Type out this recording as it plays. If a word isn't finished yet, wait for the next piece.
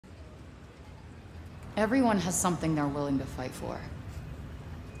Everyone has something they're willing to fight for.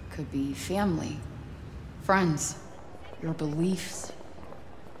 Could be family, friends, your beliefs,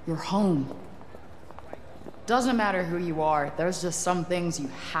 your home. Doesn't matter who you are, there's just some things you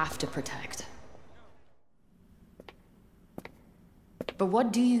have to protect. But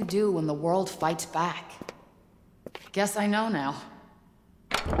what do you do when the world fights back? Guess I know now.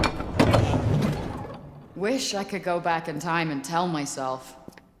 Wish I could go back in time and tell myself.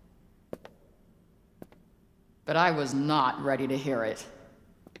 But I was not ready to hear it.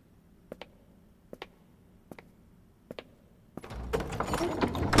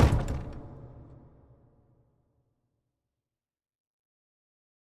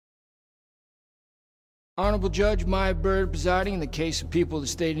 Honorable Judge Maya Bird presiding in the case of People of the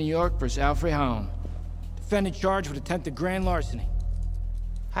State of New York versus Alfred Haun. Defendant charged with attempted grand larceny.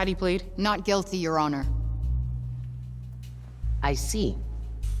 How'd he plead? Not guilty, Your Honor. I see.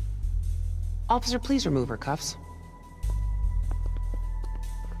 Officer, please remove her cuffs.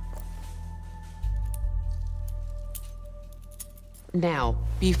 Now,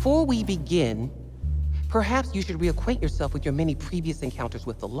 before we begin, perhaps you should reacquaint yourself with your many previous encounters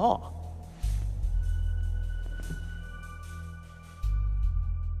with the law.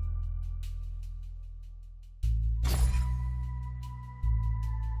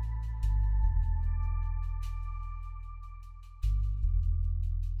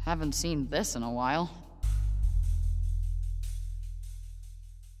 Haven't seen this in a while.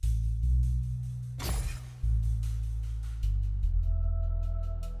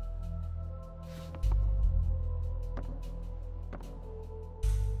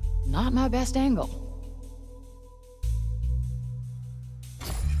 Not my best angle.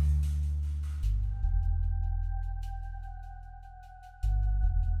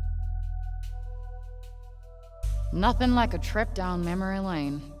 Nothing like a trip down memory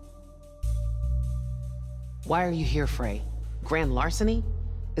lane. Why are you here, Frey? Grand larceny?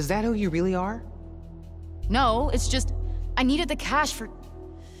 Is that who you really are? No, it's just... I needed the cash for...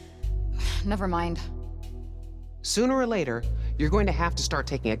 Never mind. Sooner or later, you're going to have to start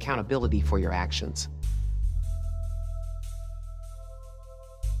taking accountability for your actions.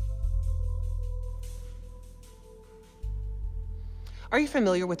 Are you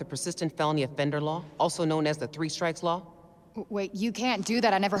familiar with the persistent felony offender law, also known as the Three Strikes Law? Wait, you can't do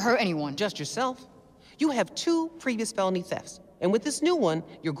that. I never hurt anyone. Just yourself. You have 2 previous felony thefts, and with this new one,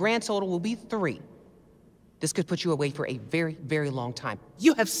 your grand total will be 3. This could put you away for a very, very long time.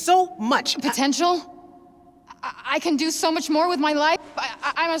 You have so much potential? I can do so much more with my life.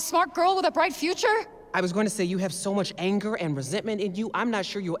 I'm a smart girl with a bright future. I was going to say you have so much anger and resentment in you, I'm not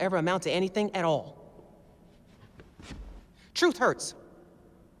sure you'll ever amount to anything at all. Truth hurts.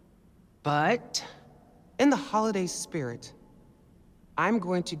 But in the holiday spirit, I'm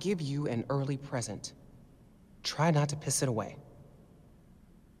going to give you an early present. Try not to piss it away.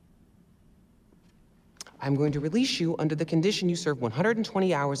 I'm going to release you under the condition you serve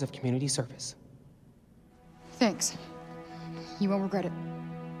 120 hours of community service. Thanks. You won't regret it.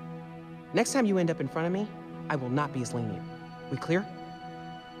 Next time you end up in front of me, I will not be as lenient. We clear?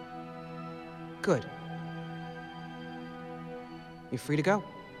 Good. You're free to go.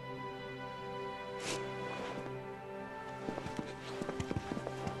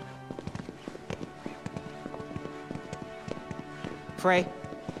 Frey,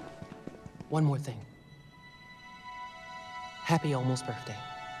 one more thing. Happy almost birthday.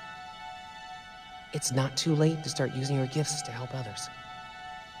 It's not too late to start using your gifts to help others.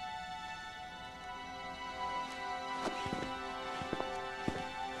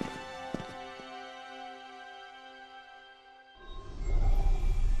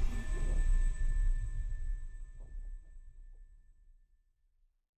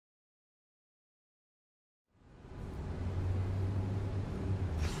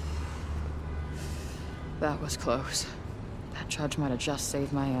 That was close. That judge might have just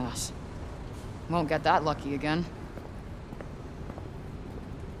saved my ass. Won't get that lucky again.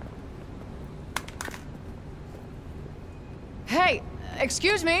 Hey,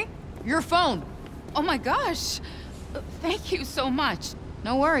 excuse me? Your phone. Oh my gosh. Thank you so much.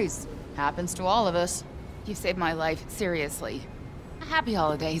 No worries. Happens to all of us. You saved my life, seriously. Happy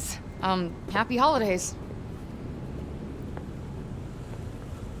holidays. Happy holidays.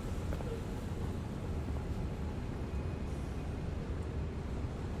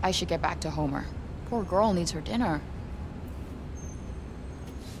 I should get back to Homer. Poor girl needs her dinner.